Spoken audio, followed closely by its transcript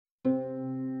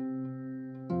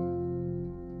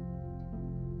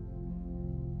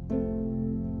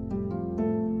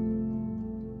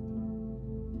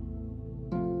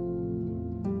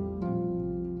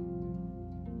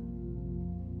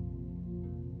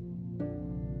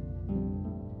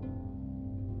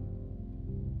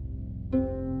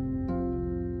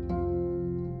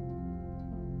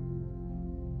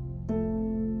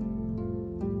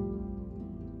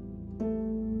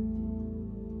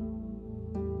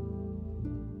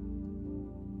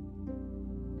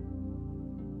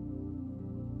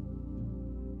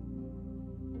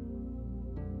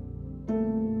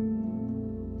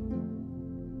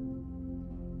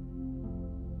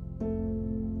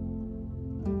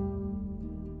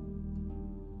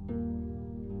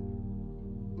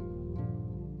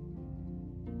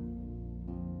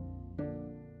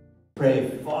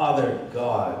pray. Father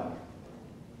God,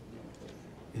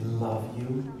 we love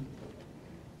you.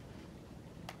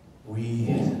 We've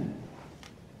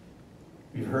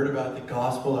heard about the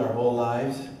gospel our whole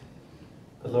lives.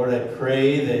 But Lord, I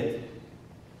pray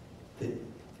that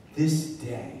this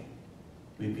day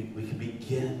we can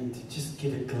begin to just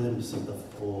get a glimpse of the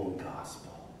full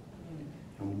gospel.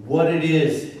 And what it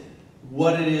is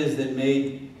that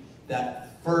made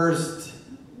that first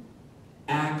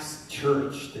Acts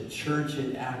church, the church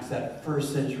in Acts, that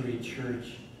first century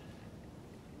church,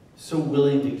 so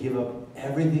willing to give up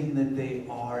everything that they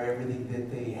are, everything that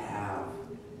they have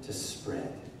to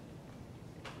spread.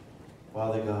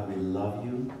 Father God, we love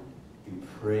you, we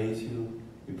praise you,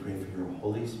 we pray for your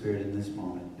Holy Spirit in this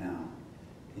moment now.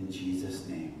 In Jesus'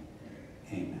 name,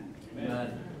 amen.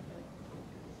 Amen.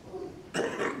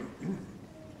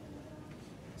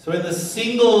 So in the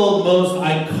single most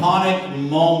iconic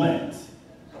moment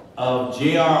of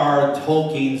J.R.R.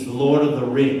 Tolkien's Lord of the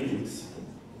Rings,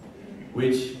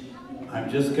 which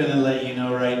I'm just going to let you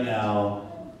know right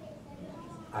now,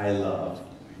 I love.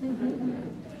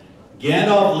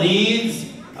 Gandalf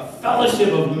leads a fellowship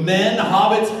of men,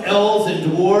 hobbits, elves,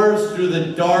 and dwarves through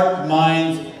the dark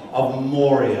mines of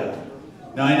Moria.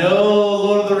 Now I know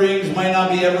Lord of the Rings might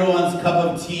not be everyone's cup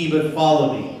of tea, but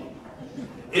follow me.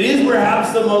 It is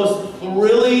perhaps the most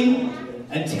thrilling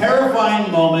and terrifying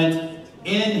moment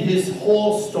in his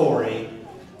whole story,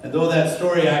 and though that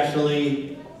story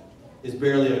actually is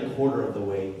barely a quarter of the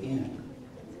way in.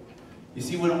 You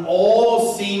see, when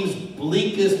all seems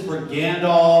bleakest for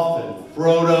Gandalf and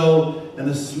Frodo and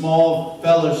the small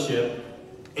fellowship,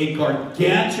 a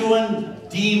gargantuan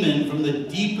demon from the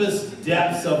deepest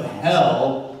depths of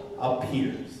hell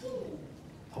appears.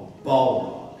 A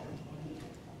Balrog.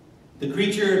 The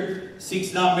creature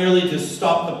seeks not merely to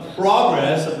stop the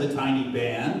progress of the tiny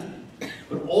band,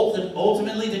 but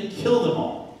ultimately to kill them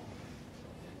all.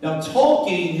 Now,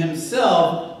 Tolkien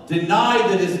himself denied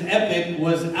that his epic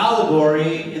was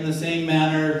allegory in the same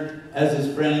manner as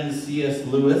his friend C.S.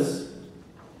 Lewis,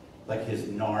 like his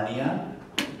Narnia,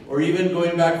 or even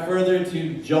going back further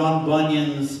to John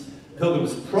Bunyan's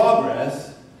Pilgrim's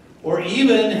Progress, or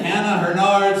even Hannah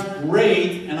Hurnard's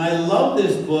great, and I love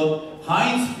this book,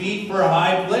 Hind's Feet for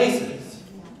High Places.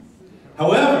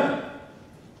 However,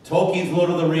 Tolkien's Lord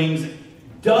of the Rings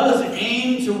does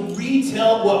aim to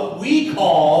retell what we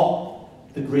call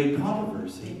the Great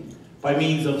Controversy by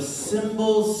means of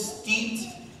symbols steeped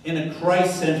in a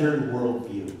Christ-centered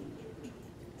worldview.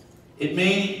 It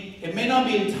may not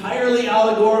be entirely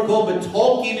allegorical, but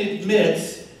Tolkien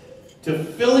admits to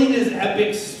filling his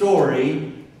epic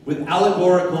story with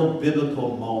allegorical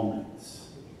biblical moments.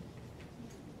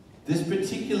 This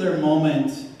particular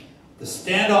moment, the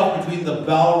standoff between the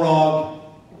Balrog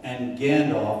and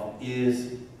Gandalf,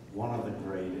 is one of the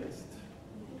greatest.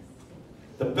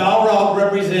 The Balrog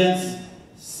represents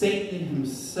Satan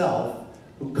himself,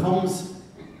 who comes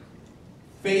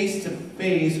face to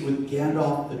face with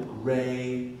Gandalf the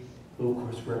Grey, who of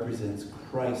course represents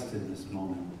Christ in this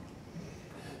moment.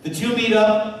 The two meet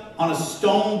up on a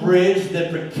stone bridge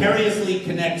that precariously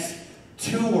connects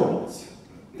two worlds,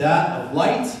 that of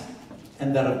light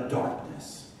and that of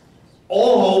darkness.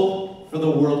 All hope for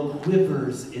the world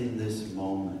quivers in this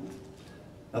moment.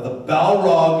 Now the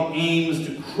Balrog aims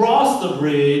to cross the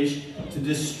bridge to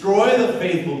destroy the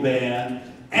faithful band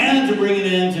and to bring an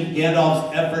end to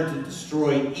Gandalf's effort to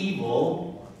destroy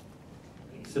evil,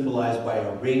 symbolized by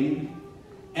a ring,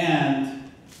 and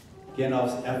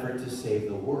Gandalf's effort to save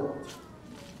the world.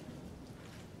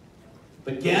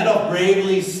 But Gandalf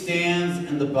bravely stands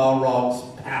in the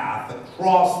Balrog's path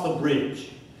across the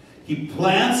bridge. He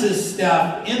plants his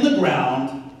staff in the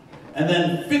ground and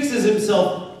then fixes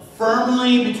himself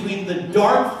firmly between the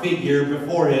dark figure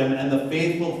before him and the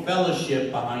faithful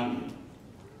fellowship behind him.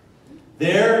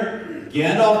 There,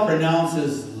 Gandalf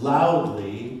pronounces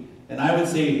loudly, and I would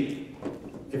say,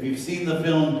 if you've seen the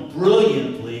film,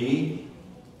 brilliantly,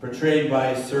 portrayed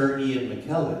by Sir Ian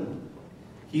McKellen,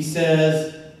 he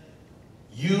says,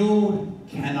 "You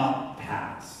cannot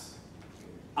pass.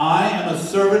 I am a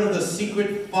servant of the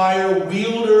secret fire,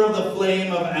 wielder of the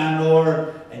flame of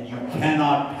Andor, and you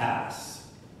cannot pass.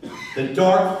 The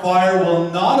dark fire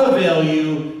will not avail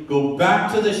you. Go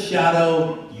back to the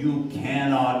shadow. You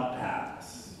cannot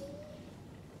pass."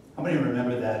 How many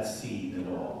remember that scene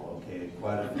at all? Okay,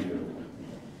 quite a few.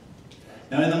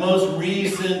 Now, in the most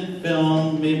recent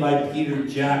film made by Peter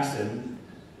Jackson,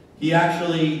 he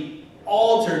actually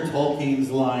altered Tolkien's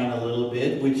line a little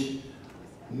bit, which,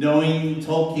 knowing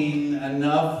Tolkien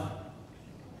enough,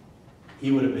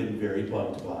 he would have been very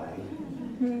bugged by.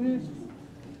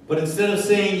 But instead of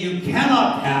saying, "You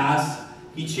cannot pass,"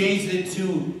 he changed it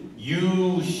to,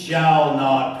 "You shall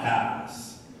not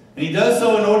pass." And he does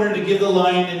so in order to give the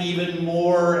line an even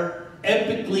more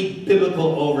epically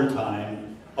biblical overtone.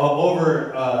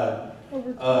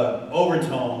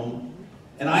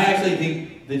 And I actually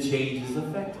think the change is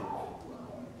effective.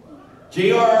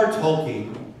 J.R.R.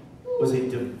 Tolkien was a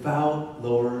devout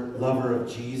lover of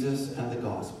Jesus and the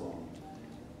gospel.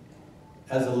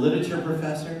 As a literature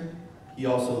professor, he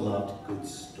also loved good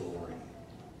story.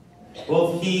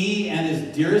 Both he and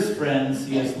his dearest friend,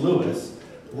 C.S. Lewis,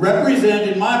 represent,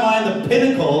 in my mind, the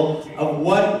pinnacle of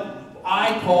what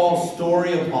I call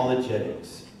story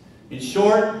apologetics. In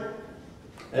short,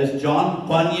 as John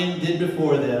Bunyan did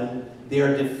before them, they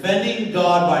are defending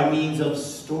God by means of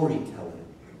storytelling.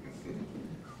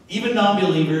 Even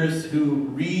non-believers who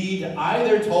read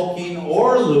either Tolkien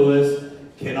or Lewis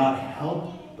cannot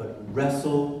help but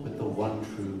wrestle with the one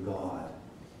true God.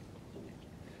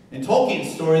 In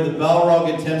Tolkien's story, the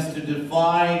Balrog attempts to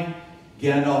defy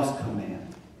Gandalf's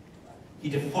command. He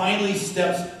defiantly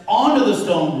steps onto the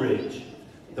stone bridge.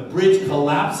 The bridge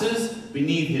collapses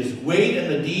beneath his weight, and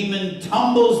the demon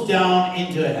tumbles down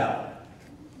into hell.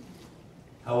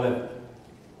 However,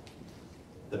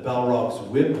 the Balrog's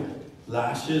whip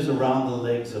lashes around the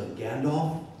legs of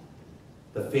Gandalf.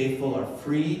 The faithful are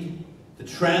freed. The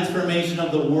transformation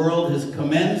of the world has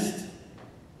commenced,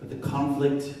 but the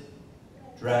conflict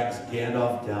drags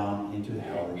Gandalf down into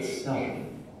hell itself.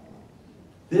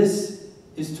 This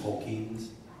is Tolkien's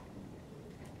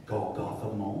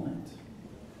Golgotha moment.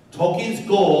 Tolkien's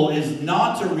goal is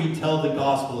not to retell the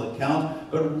gospel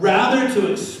account, but rather to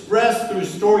express through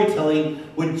storytelling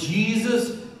what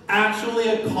Jesus actually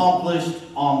accomplished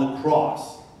on the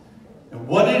cross. And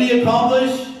what did he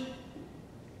accomplish?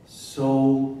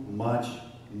 So much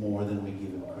more than we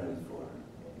give him credit for.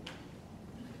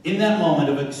 In that moment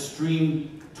of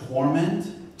extreme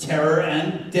torment, terror,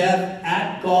 and death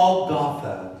at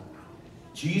Golgotha,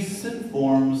 Jesus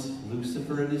informs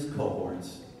Lucifer and his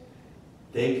cohorts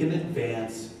they can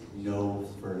advance no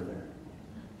further.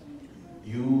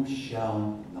 You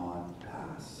shall not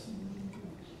pass.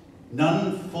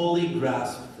 None fully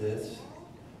grasp this,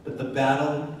 but the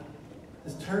battle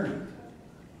is turned.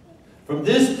 From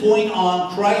this point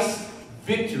on, Christ's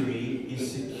victory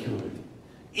is secured,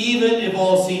 even if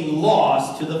all seem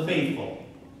lost to the faithful.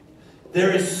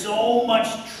 There is so much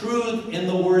truth in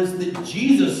the words that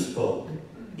Jesus spoke.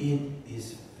 It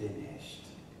is finished.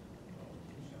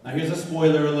 Now here's a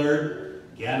spoiler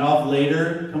alert. Gandalf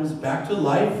later comes back to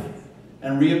life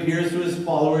and reappears to his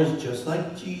followers just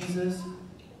like Jesus.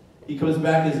 He comes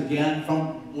back as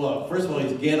first of all,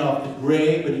 he's Gandalf the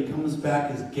Grey, but he comes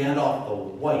back as Gandalf the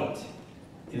White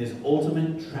in his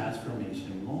ultimate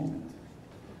transformation moment.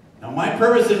 Now, my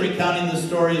purpose in recounting the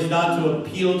story is not to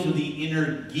appeal to the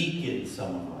inner geek in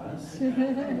some of us,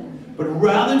 but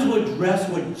rather to address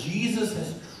what Jesus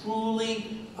has truly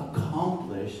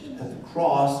accomplished at the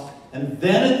cross and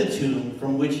then at the tomb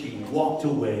from which he walked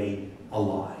away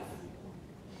alive.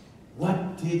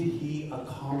 What did he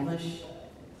accomplish?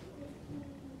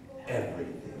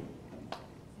 Everything.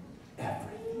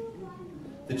 Everything.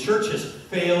 The church has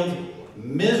failed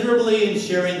miserably in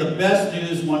sharing the best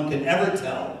news one can ever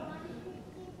tell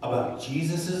about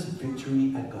Jesus'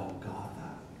 victory at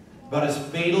Golgotha, about his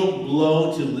fatal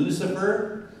blow to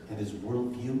Lucifer and his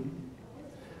worldview.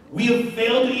 We have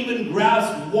failed to even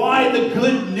grasp why the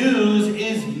good news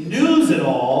is news at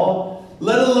all,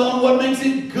 let alone what makes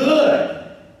it good.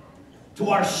 To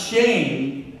our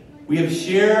shame, we have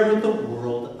shared with the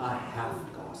world a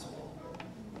half-gospel.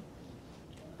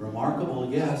 Remarkable,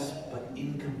 yes, but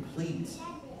incomplete.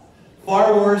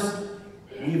 Far worse,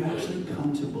 we've actually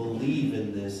come to believe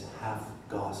in this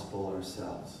half-gospel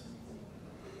ourselves.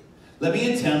 Let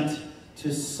me attempt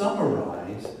to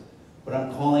summarize what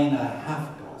I'm calling a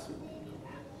half-gospel.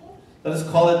 Let us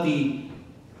call it the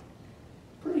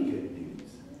pretty good news.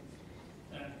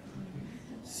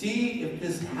 See if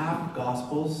this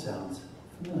half-gospel sounds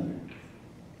familiar.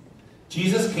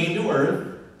 Jesus came to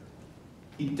earth.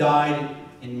 He died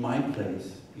in my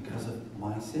place because of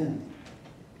my sin.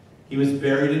 He was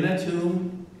buried in a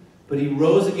tomb, but he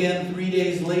rose again 3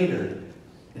 days later.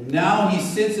 And now he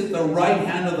sits at the right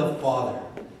hand of the Father.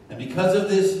 And because of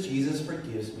this, Jesus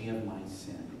forgives me of my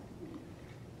sin.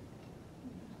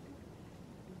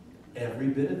 Every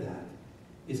bit of that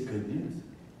is good news.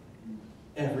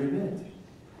 Every bit.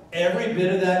 Every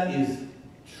bit of that is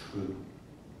true.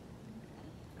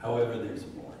 However, there's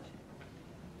more.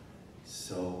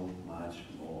 So much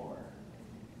more.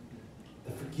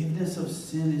 The forgiveness of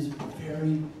sin is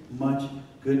very much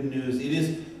good news. It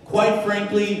is, quite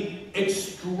frankly,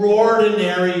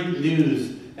 extraordinary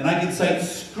news. and I can cite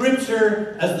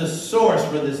Scripture as the source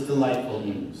for this delightful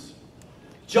news.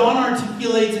 John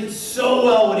articulates it so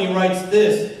well when he writes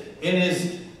this in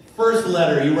his first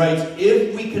letter. He writes,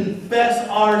 if we confess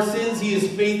our sins, he is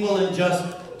faithful and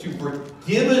just to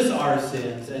forgive us our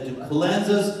sins and to cleanse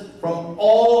us from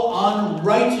all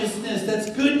unrighteousness. That's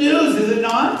good news, is it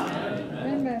not?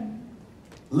 Amen.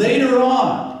 Later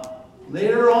on,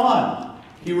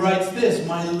 he writes this,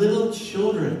 my little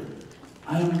children,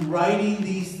 I am writing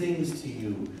these things to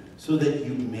you so that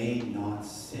you may not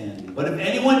sin. But if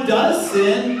anyone does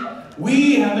sin,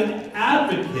 we have an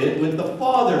advocate with the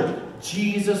Father,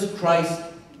 Jesus Christ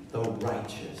the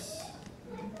righteous.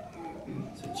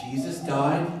 So Jesus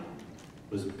died,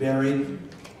 was buried,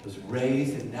 was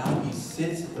raised, and now he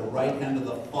sits at the right hand of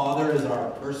the Father as our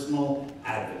personal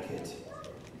advocate.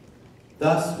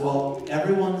 Thus, while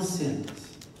everyone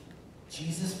sins,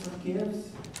 Jesus forgives.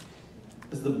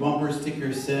 As the bumper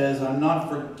sticker says, I'm not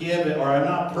forgiven, or I'm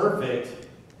not perfect,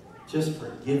 just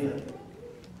forgiven.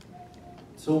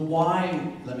 So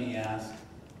why, let me ask,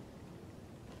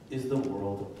 is the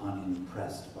world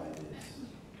unimpressed by this?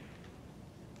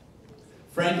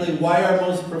 Frankly, why are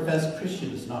most professed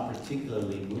Christians not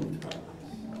particularly moved by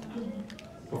this?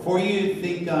 Before you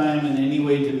think I'm in any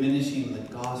way diminishing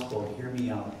the gospel, hear me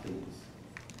out, please.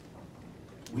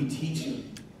 We teach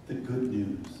the good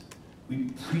news. We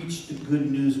preach the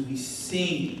good news. We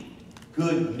sing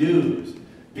good news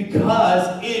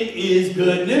because it is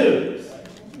good news.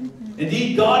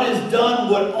 Indeed, God has done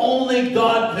what only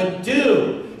God could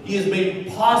do. He has made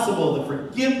possible the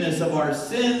forgiveness of our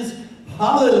sins.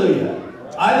 Hallelujah.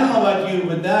 I don't know about you,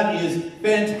 but that is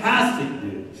fantastic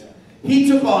news. He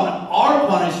took on our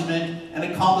punishment and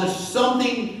accomplished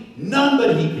something none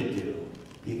but he could do.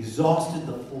 He exhausted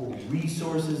the full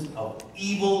resources of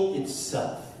evil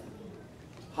itself.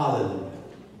 Hallelujah.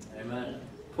 Amen.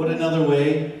 Put another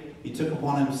way, he took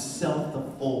upon himself the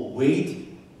full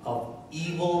weight of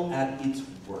evil at its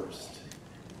worst.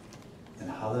 And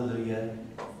hallelujah,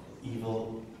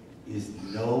 evil is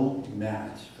no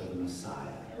match for the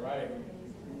Messiah. All right.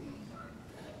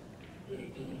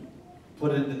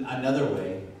 Put it another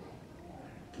way,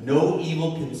 no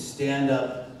evil can stand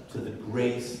up to the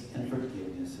grace and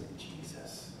forgiveness of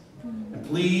Jesus. And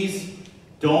please,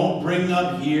 don't bring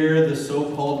up here the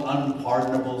so-called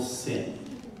unpardonable sin.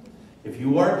 If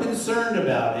you are concerned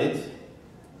about it,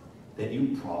 then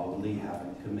you probably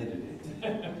haven't committed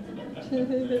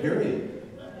it. Period.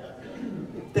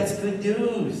 That's good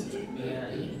news.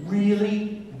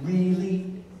 Really,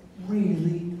 really,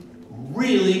 really,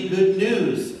 really good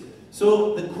news.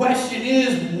 So the question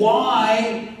is,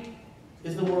 why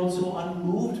is the world so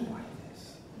unmoved by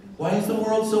this? Why is the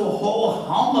world so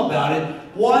ho-hum about it?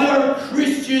 Why are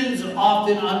Christians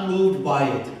often unmoved by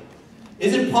it?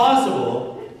 Is it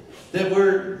possible that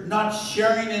we're not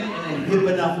sharing it in a hip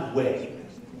enough way?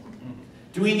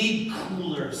 Do we need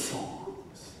cooler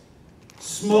songs,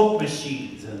 smoke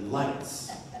machines, and lights?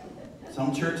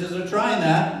 Some churches are trying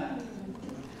that.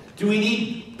 Do we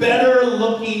need better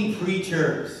looking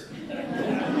preachers?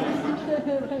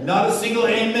 Not a single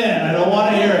amen. I don't want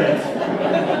to hear it.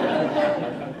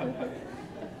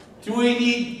 Do we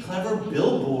need clever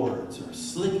billboards or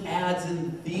slick ads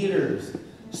in theaters?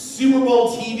 Super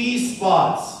Bowl TV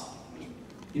spots?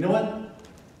 You know what?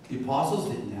 The apostles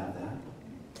didn't have that.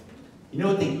 You know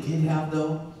what they did have,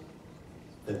 though?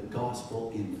 The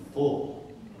gospel in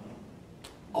full.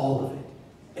 All of it.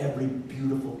 Every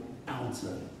beautiful ounce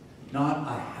of it. Not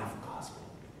a half gospel.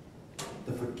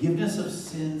 The forgiveness of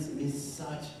sins is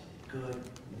such good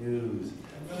news.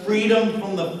 Freedom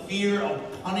from the fear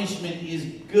of punishment is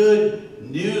good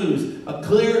news. A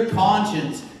clear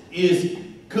conscience is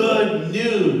good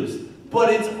news.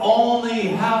 But it's only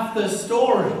half the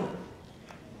story.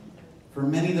 For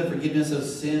many, the forgiveness of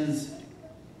sins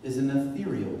is an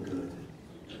ethereal good,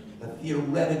 a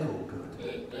theoretical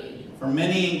good. For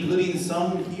many, including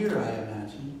some here, I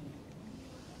imagine,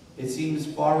 it seems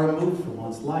far removed from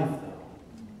one's life,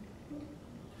 though.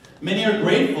 Many are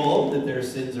grateful that their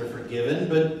sins are forgiven,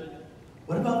 but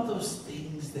what about those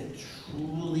things that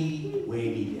truly weigh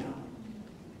me down?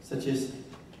 Such as,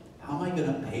 how am I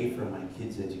going to pay for my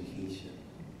kids' education?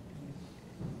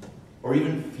 Or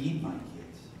even feed my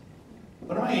kids?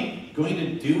 What am I going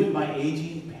to do with my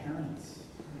aging parents?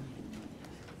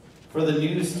 For the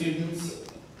new students,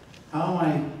 how am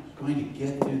I going to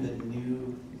get through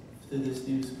this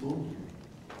new school year?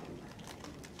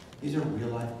 These are real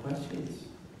life questions.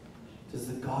 Does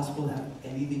the gospel have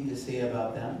anything to say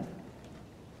about them?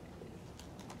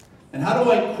 And how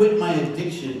do I quit my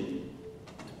addiction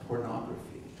to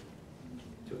pornography,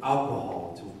 to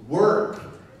alcohol, to work,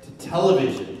 to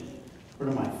television, or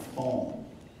to my phone.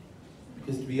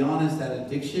 Because to be honest, that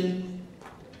addiction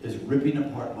is ripping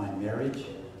apart my marriage,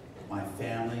 my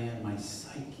family, and my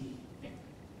psyche.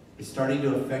 It's starting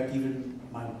to affect even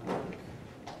my work.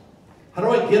 How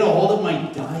do I get a hold of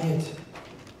my diet?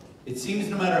 It seems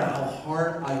no matter how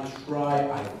hard I try,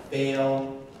 I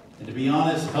fail. And to be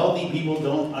honest, healthy people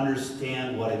don't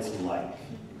understand what it's like.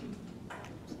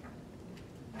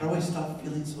 How do I stop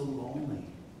feeling so lonely,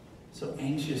 so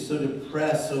anxious, so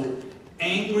depressed, so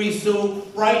angry, so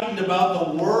frightened about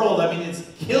the world? I mean, it's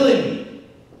killing me.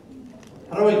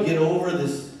 How do I get over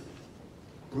this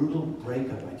brutal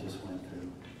breakup I just went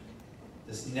through?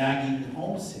 This nagging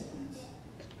homesickness,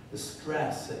 the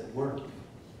stress at work?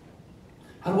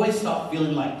 How do I stop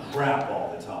feeling like crap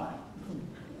all the time?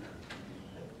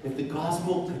 If the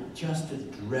gospel could just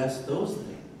address those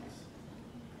things,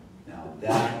 now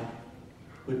that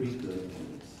would be good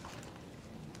news.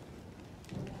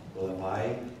 Well, have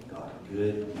I got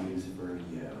good news for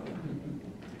you?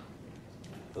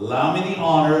 Allow me the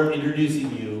honor of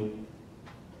introducing you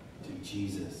to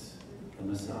Jesus, the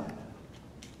Messiah,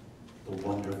 the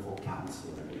wonderful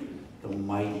counselor, the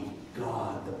mighty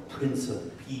God, the Prince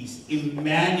of Peace,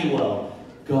 Emmanuel,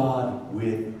 God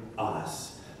with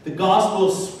us. The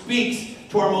gospel speaks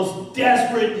to our most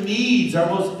desperate needs, our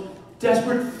most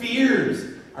desperate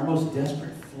fears, our most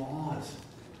desperate flaws.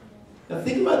 Now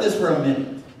think about this for a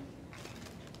minute.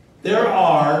 There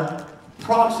are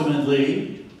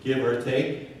approximately, give or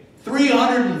take,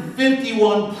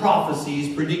 351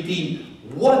 prophecies predicting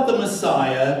what the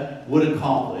Messiah would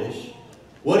accomplish,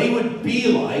 what he would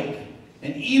be like,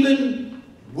 and even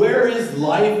where his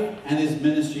life and his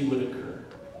ministry would occur.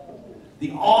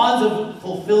 The odds of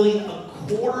fulfilling a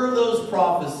quarter of those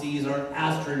prophecies are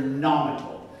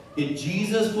astronomical. Yet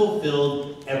Jesus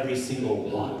fulfilled every single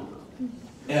one.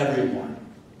 Every one.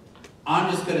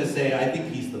 I'm just going to say I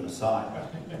think he's the Messiah.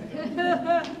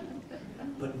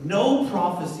 But no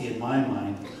prophecy in my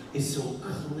mind is so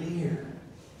clear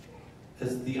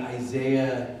as the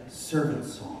Isaiah servant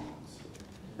songs.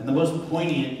 And the most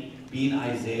poignant being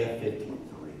Isaiah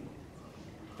 53.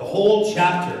 The whole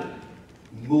chapter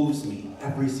moves me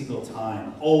every single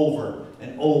time, over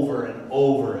and over and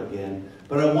over again.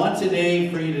 But I want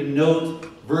today for you to note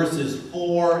verses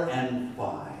 4 and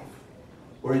 5,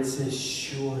 where it says,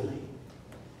 surely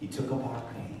he took up our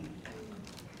pain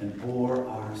and bore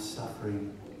our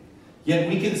suffering. Yet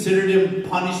we considered him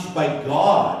punished by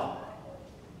God,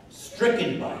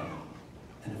 stricken by him,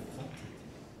 and afflicted.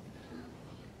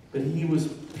 But he was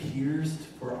pierced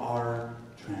for our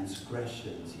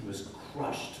transgressions. He was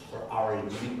crushed for our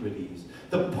iniquities.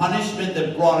 The punishment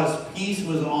that brought us peace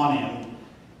was on him,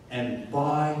 and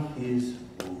by his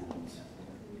wounds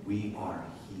we are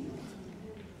healed.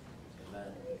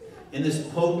 In this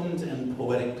potent and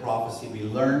poetic prophecy, we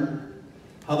learn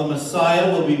how the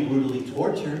Messiah will be brutally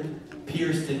tortured,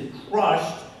 pierced and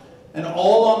crushed, and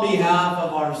all on behalf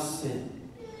of our sin,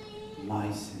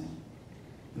 my sin.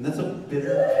 And that's a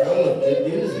bitter pill of good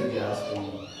news, if you ask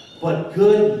me. But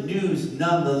good news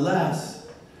nonetheless.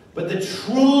 But the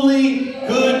truly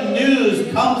good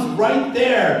news comes right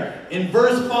there in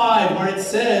verse 5, where it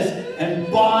says,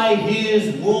 and by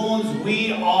his wounds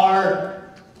we are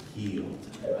healed.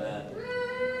 Amen.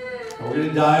 We're going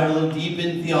to dive a little deep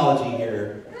in theology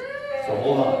here. So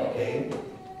hold on, okay?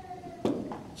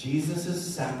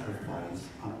 Jesus' sacrifice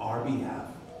on our behalf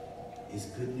is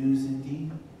good news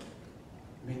indeed.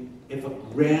 I mean, if a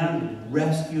grand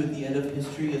rescue at the end of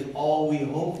history is all we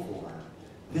hope for,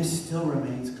 this still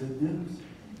remains good news.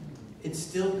 It's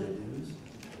still good news.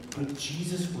 But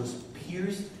Jesus was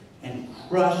pierced and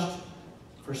crushed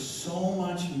for so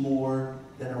much more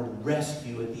than a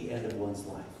rescue at the end of one's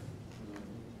life.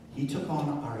 He took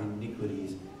on our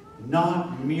iniquities,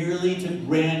 not merely to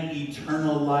grant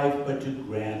eternal life, but to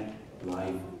grant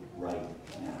life right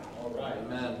now. All right,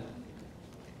 amen.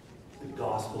 The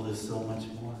gospel is so much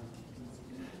more.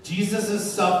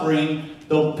 Jesus' suffering,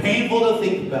 though painful to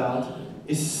think about,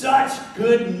 is such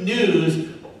good news,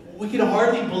 we can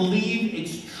hardly believe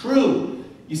it's true.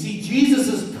 You see,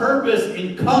 Jesus' purpose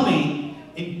in coming,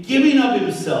 in giving up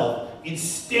himself, in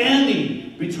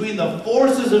standing between the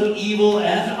forces of evil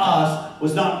and us,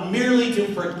 was not merely to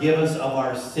forgive us of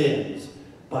our sins,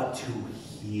 but to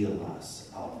heal us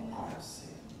of our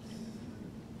sins.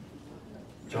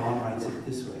 John writes it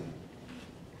this way.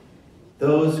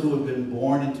 Those who have been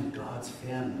born into God's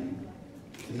family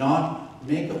do not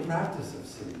make a practice of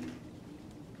sin,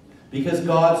 because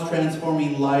God's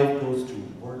transforming life goes to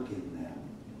work in them.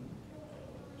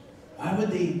 Why would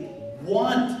they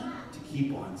want to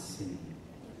keep on sinning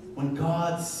when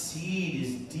God's seed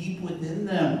is deep within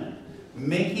them,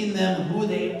 making them who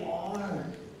they are.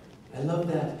 I love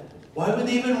that. Why would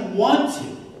they even want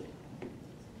to?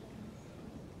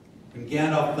 When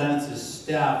Gandalf plants his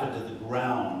staff into the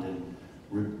ground and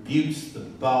rebukes the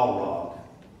Balrog,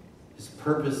 his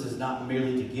purpose is not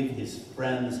merely to give his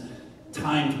friends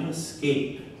time to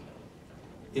escape.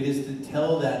 It is to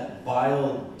tell that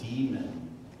vile demon,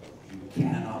 you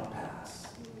cannot pass.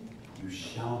 You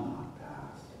shall not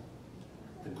pass.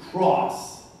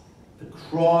 The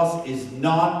cross is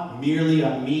not merely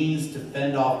a means to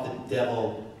fend off the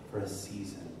devil for a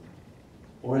season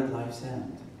or at life's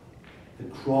end. The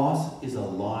cross is a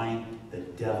line the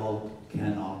devil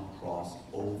cannot cross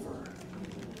over.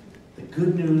 The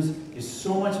good news is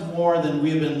so much more than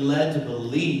we have been led to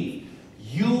believe.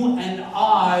 You and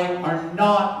I are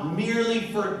not merely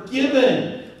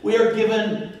forgiven. We are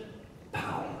given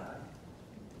power.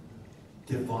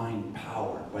 Divine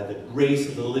power by the grace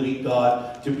of the living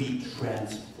God to be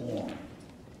transformed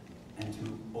and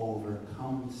to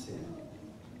overcome sin.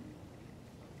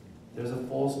 There's a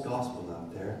false gospel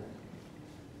out there.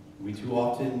 We too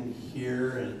often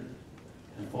hear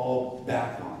and fall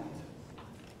back on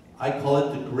it. I call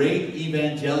it the great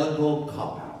evangelical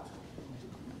cop-out.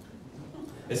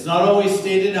 It's not always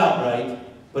stated outright,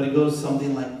 but it goes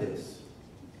something like this.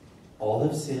 All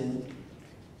have sinned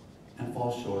and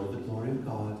fall short of the glory of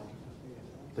God,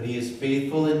 but he is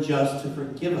faithful and just to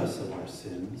forgive us of our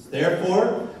sins.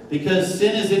 Therefore, because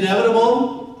sin is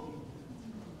inevitable,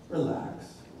 relax.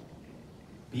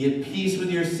 Be at peace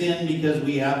with your sin because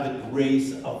we have the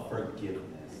grace of forgiveness.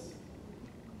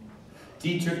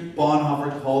 Dietrich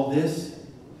Bonhoeffer called this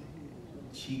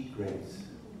cheap grace.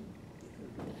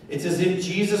 It's as if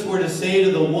Jesus were to say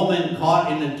to the woman caught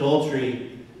in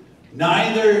adultery,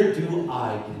 neither do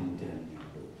I condemn you.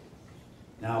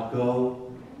 Now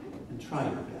go and try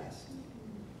your best.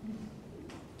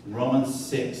 In Romans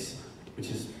 6,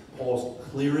 which is Paul's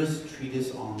clearest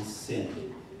treatise on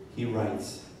sin, he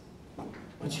writes,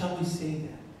 what shall we say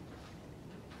then?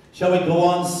 Shall we go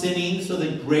on sinning so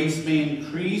that grace may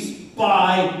increase?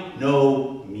 By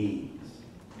no means.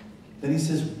 Then he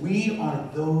says, we are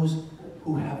those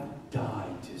who have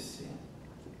died to sin.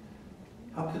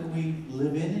 How can we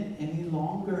live in it any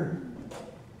longer?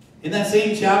 In that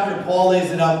same chapter, Paul lays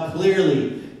it out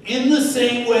clearly. In the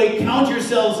same way, count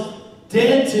yourselves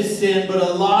dead to sin, but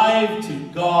alive to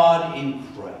God in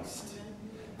Christ.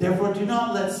 Therefore, do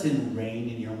not let sin reign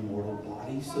in your mortal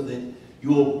body so that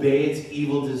you obey its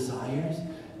evil desires.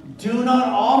 Do not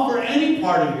offer any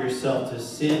part of yourself to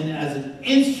sin as an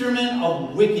instrument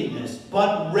of wickedness,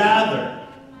 but rather,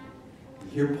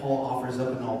 here Paul offers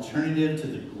up an alternative to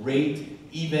the great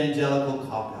evangelical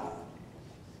cop-out.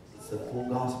 It's the full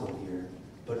gospel here.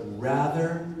 But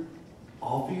rather,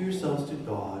 offer yourselves to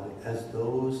God as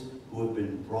those who have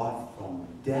been brought from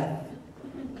death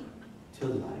to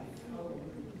life.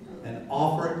 And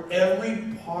offer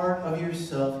every part of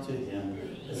yourself to him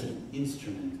as an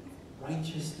instrument of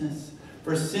righteousness.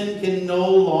 For sin can no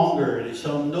longer, it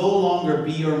shall no longer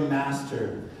be your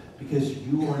master, because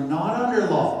you are not under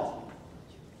law,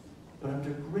 but under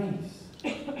grace.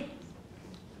 And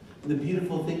the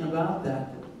beautiful thing about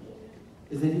that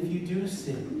is that if you do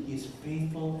sin, he is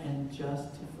faithful and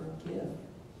just to forgive.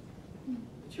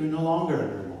 But you're no longer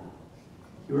under law.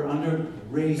 You are under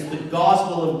grace. The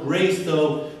gospel of grace,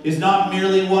 though, is not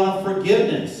merely one of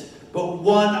forgiveness, but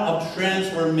one of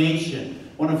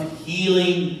transformation, one of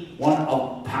healing, one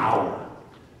of power.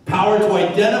 Power to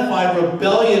identify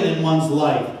rebellion in one's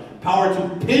life, power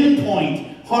to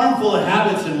pinpoint harmful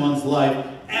habits in one's life,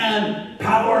 and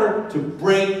power to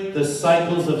break the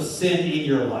cycles of sin in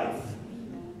your life.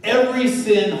 Every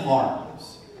sin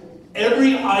harms.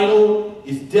 Every idol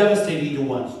is devastating to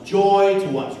one's joy, to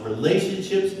one's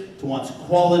relationships, to one's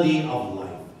quality of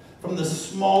life. From the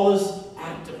smallest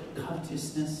act of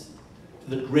covetousness,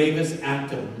 to the gravest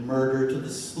act of murder, to the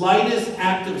slightest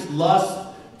act of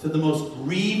lust, to the most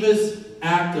grievous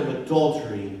act of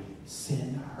adultery,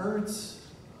 sin hurts.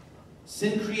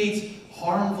 Sin creates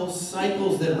harmful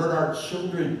cycles that hurt our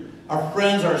children, our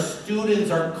friends, our students,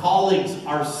 our colleagues,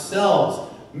 ourselves.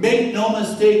 Make no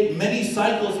mistake, many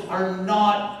cycles are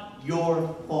not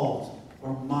your fault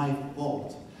or my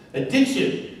fault.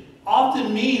 Addiction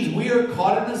often means we are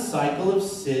caught in a cycle of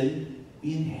sin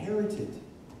we inherited.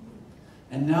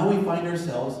 And now we find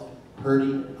ourselves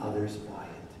hurting others by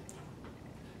it.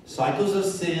 Cycles of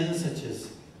sin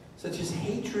such as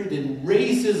hatred and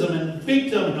racism and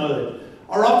victimhood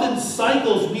are often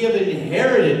cycles we have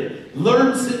inherited,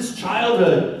 learned since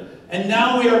childhood. And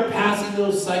now we are passing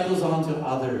those cycles on to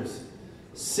others.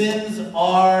 Sins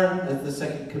are, as the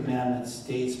second commandment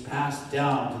states, passed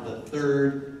down to the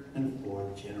third and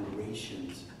fourth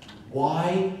generations.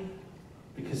 Why?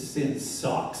 Because sin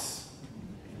sucks.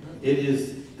 It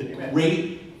is the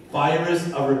great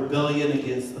virus of rebellion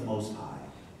against the Most High.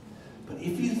 But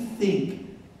if you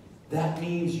think that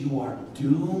means you are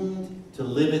doomed to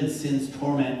live in sin's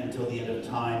torment until the end of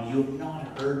time, you have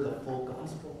not heard the full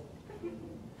gospel.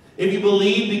 If you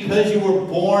believe because you were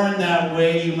born that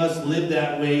way, you must live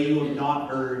that way, you have not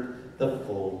heard the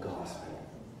full gospel.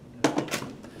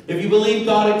 If you believe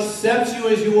God accepts you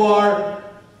as you are,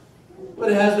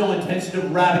 but has no intention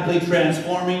of radically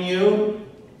transforming you,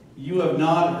 you have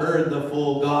not heard the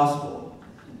full gospel.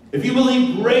 If you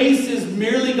believe grace is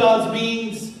merely God's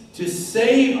means to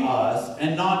save us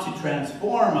and not to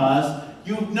transform us,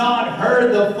 you've not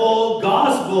heard the full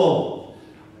gospel.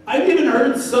 I've even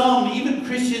heard some, even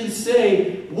Christians,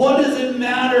 say, what does it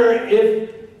matter if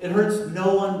it hurts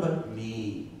no one but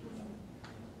me?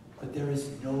 But there is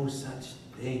no such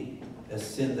thing as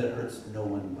sin that hurts no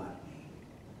one but me.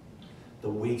 The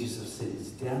wages of sin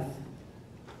is death,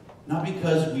 not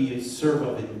because we serve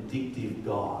a vindictive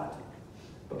God,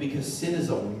 but because sin is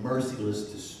a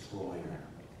merciless destroyer.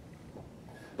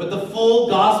 But the full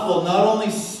gospel not only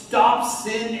stops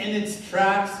sin in its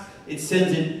tracks, it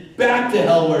sends it back to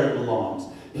hell where it belongs.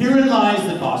 Herein lies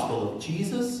the gospel of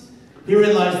Jesus.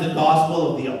 Herein lies the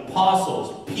gospel of the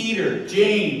apostles, Peter,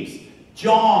 James,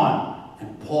 John,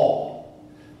 and Paul.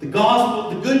 The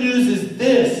gospel, the good news is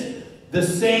this: the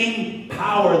same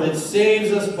power that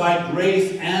saves us by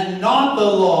grace and not the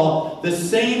law, the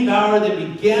same power that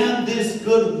began this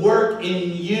good work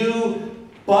in you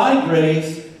by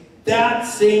grace, that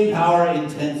same power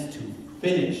intends to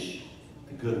finish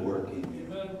the good work in you.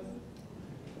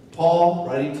 Paul,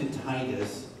 writing to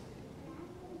Titus,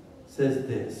 says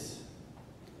this: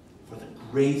 for the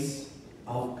grace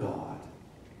of God,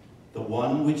 the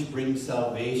one which brings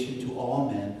salvation to all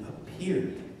men,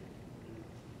 appeared,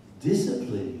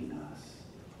 disciplining us.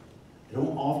 I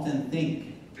don't often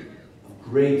think of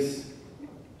grace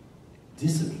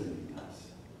disciplining us,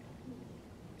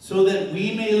 so that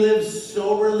we may live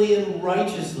soberly and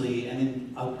righteously and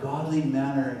in a godly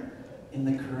manner in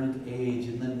the current age,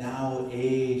 in the now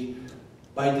age,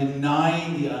 by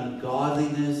denying the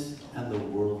ungodliness and the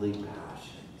worldly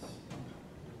passions.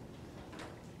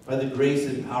 By the grace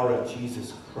and power of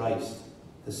Jesus Christ,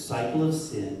 the cycle of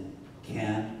sin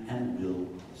can and will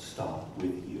stop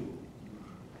with you.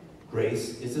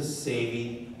 Grace is a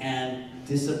saving and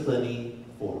disciplining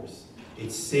force.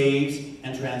 It saves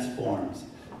and transforms.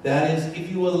 That is,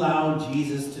 if you allow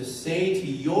Jesus to say to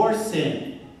your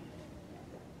sin,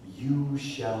 you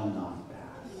shall not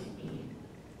pass.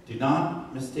 Do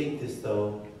not mistake this,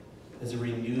 though, as a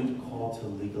renewed call to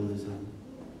legalism.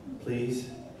 Please,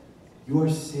 you are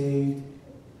saved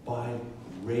by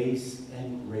grace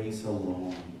and grace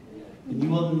alone. And you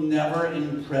will never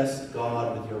impress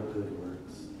God with your good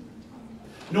works.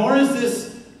 Nor is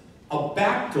this a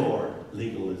backdoor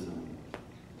legalism.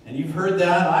 And you've heard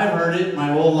that. I've heard it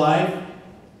my whole life.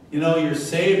 You know, you're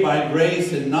saved by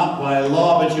grace and not by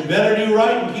law, but you better do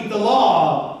right and keep the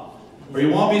law, or you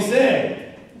won't be saved.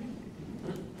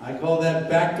 I call that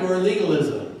backdoor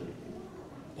legalism.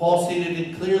 Paul stated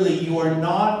it clearly: you are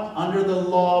not under the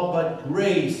law, but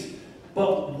grace.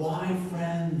 But why,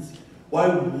 friends? Why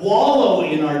wallow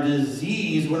in our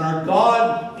disease when our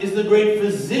God is the great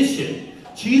physician?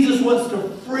 Jesus wants to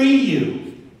free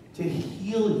you, to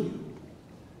heal you.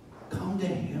 Come to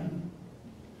Him.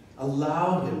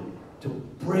 Allow Him to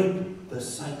break the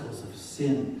cycles of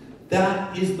sin.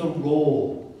 That is the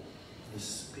role of the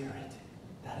Spirit.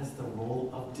 That is the role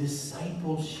of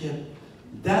discipleship.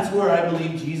 That's where I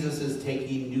believe Jesus is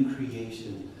taking new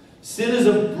creation. Sin is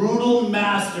a brutal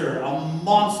master, a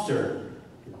monster,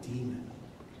 a demon.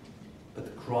 But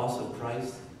the cross of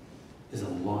Christ is a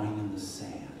line in the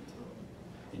sand.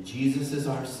 And Jesus is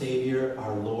our Savior,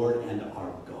 our Lord, and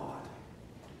our God.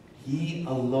 He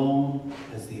alone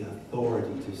has the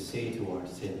authority to say to our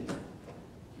sin,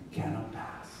 you cannot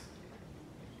pass.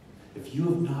 If you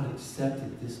have not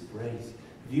accepted this grace,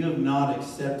 if you have not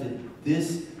accepted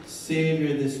this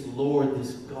Savior, this Lord,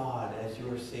 this God as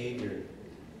your Savior,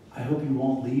 I hope you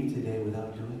won't leave today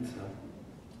without doing so.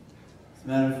 As a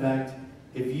matter of fact,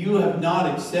 if you have not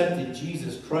accepted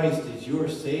Jesus Christ as your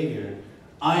Savior,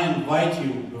 I invite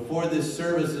you, before this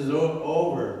service is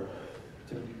over,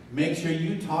 to make sure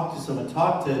you talk to someone.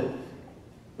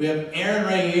 We have Aaron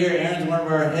right here. Aaron's one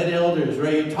of our head elders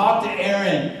right here. Talk to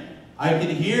Aaron. I can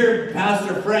hear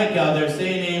Pastor Frank out there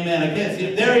saying amen. I can't see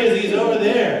him. There he is. He's over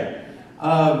there.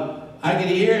 I can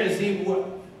hear and see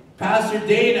Pastor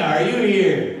Dana. Are you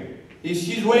here?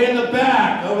 She's way in the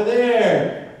back over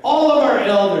there. All of our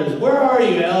elders. Where are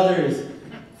you, elders?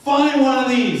 Find one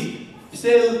of these.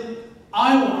 Say,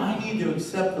 I need to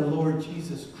accept the Lord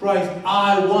Jesus Christ.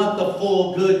 I want the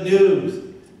full good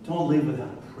news. Don't leave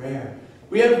without prayer.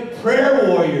 We have prayer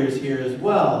warriors here as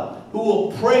well who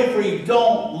will pray for you.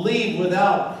 Don't leave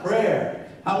without prayer.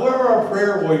 Where are our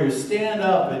prayer warriors? Stand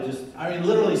up and just,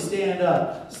 literally stand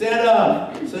up. Stand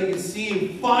up so I can see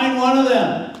you. Find one of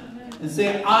them and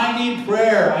say, I need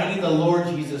prayer. I need the Lord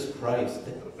Jesus Christ.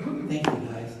 Thank you,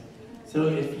 guys. So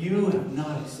if you have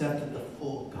not accepted the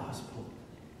full gospel,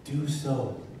 do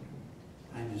so.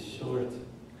 Time is short.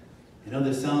 I know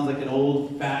this sounds like an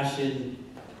old-fashioned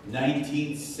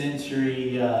 19th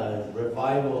century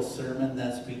revival sermon.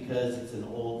 That's because it's an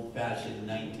old-fashioned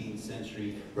 19th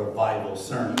century revival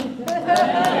sermon.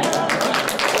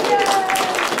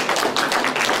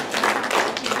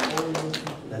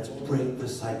 Let's break the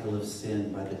cycle of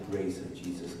sin by the grace of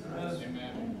Jesus Christ.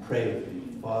 Amen. Pray with me.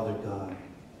 Father God,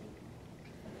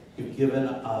 you've given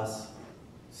us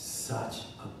such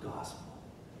a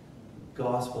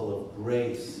gospel of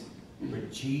grace, where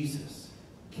Jesus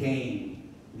came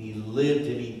and he lived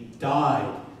and he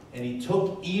died and he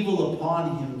took evil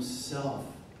upon himself,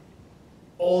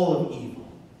 all of evil,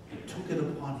 and took it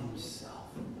upon himself.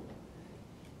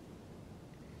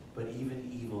 But even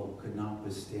evil could not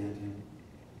withstand him.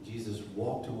 Jesus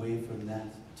walked away from that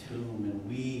tomb, and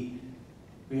we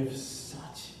have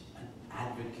such an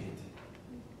advocate.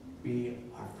 We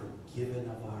are forgiven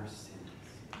of our sins.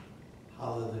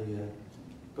 Hallelujah.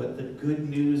 But the good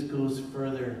news goes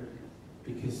further,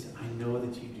 because I know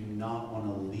that you do not want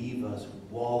to leave us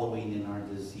wallowing in our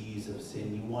disease of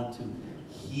sin. You want to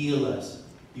heal us.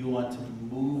 You want to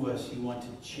move us. You want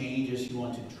to change us. You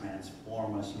want to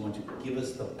transform us. You want to give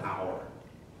us the power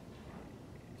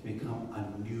to become a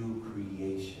new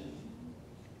creation.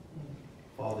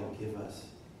 Father, give us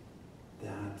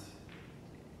that.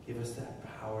 Give us that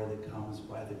power that comes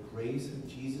by the grace of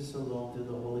Jesus alone through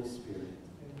the Holy Spirit.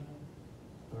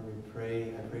 Lord, I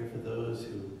pray for those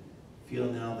who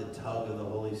feel now the tug of the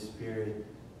Holy Spirit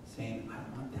saying,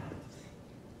 I want that.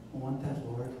 I want that,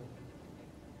 Lord.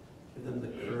 Give them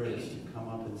the courage to come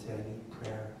up and say, I need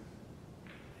prayer.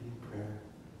 I need prayer.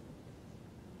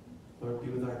 Lord, be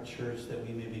with our church that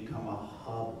we may become a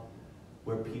hub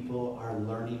where people are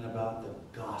learning about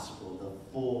the gospel, the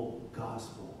full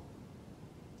gospel,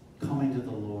 coming to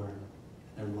the Lord,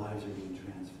 and their lives are being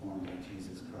transformed by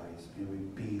Jesus Christ. May we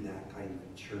be that kind of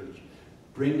a church.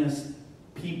 Bring us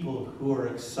people who are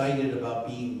excited about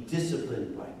being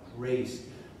disciplined by grace,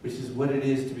 which is what it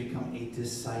is to become a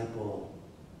disciple.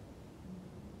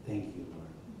 Thank you, Lord.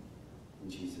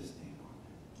 In Jesus' name,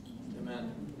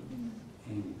 amen. Amen.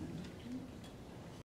 Amen.